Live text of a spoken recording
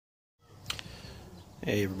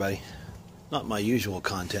Hey everybody, not my usual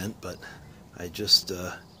content, but I just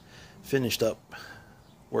finished up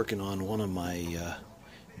working on one of my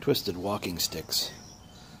twisted walking sticks.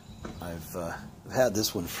 I've had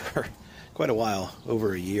this one for quite a while,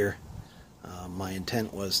 over a year. My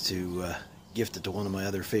intent was to gift it to one of my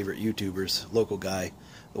other favorite YouTubers, local guy,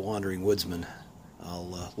 the Wandering Woodsman.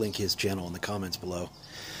 I'll link his channel in the comments below.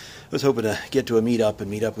 I was hoping to get to a meet up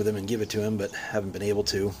with him and give it to him, but haven't been able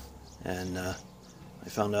to. And I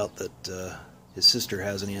found out that his sister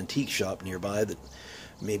has an antique shop nearby that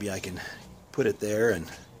maybe I can put it there and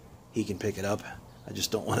he can pick it up. I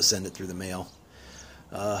just don't want to send it through the mail.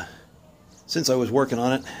 Since I was working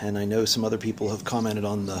on it, and I know some other people have commented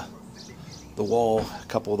on the wall, a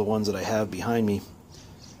couple of the ones that I have behind me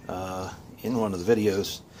in one of the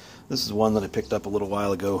videos. This is one that I picked up a little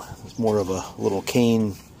while ago. It's more of a little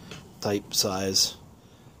cane type size.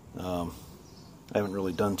 I haven't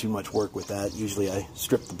really done too much work with that. Usually I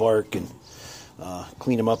strip the bark and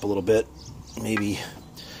clean them up a little bit, maybe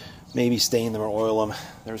stain them or oil them.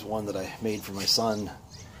 There's one that I made for my son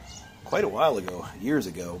quite a while ago, years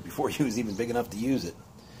ago, before he was even big enough to use it.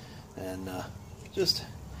 And just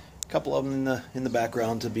a couple of them in the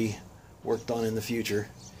background to be worked on in the future.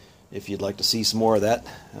 If you'd like to see some more of that,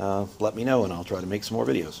 let me know and I'll try to make some more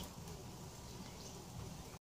videos.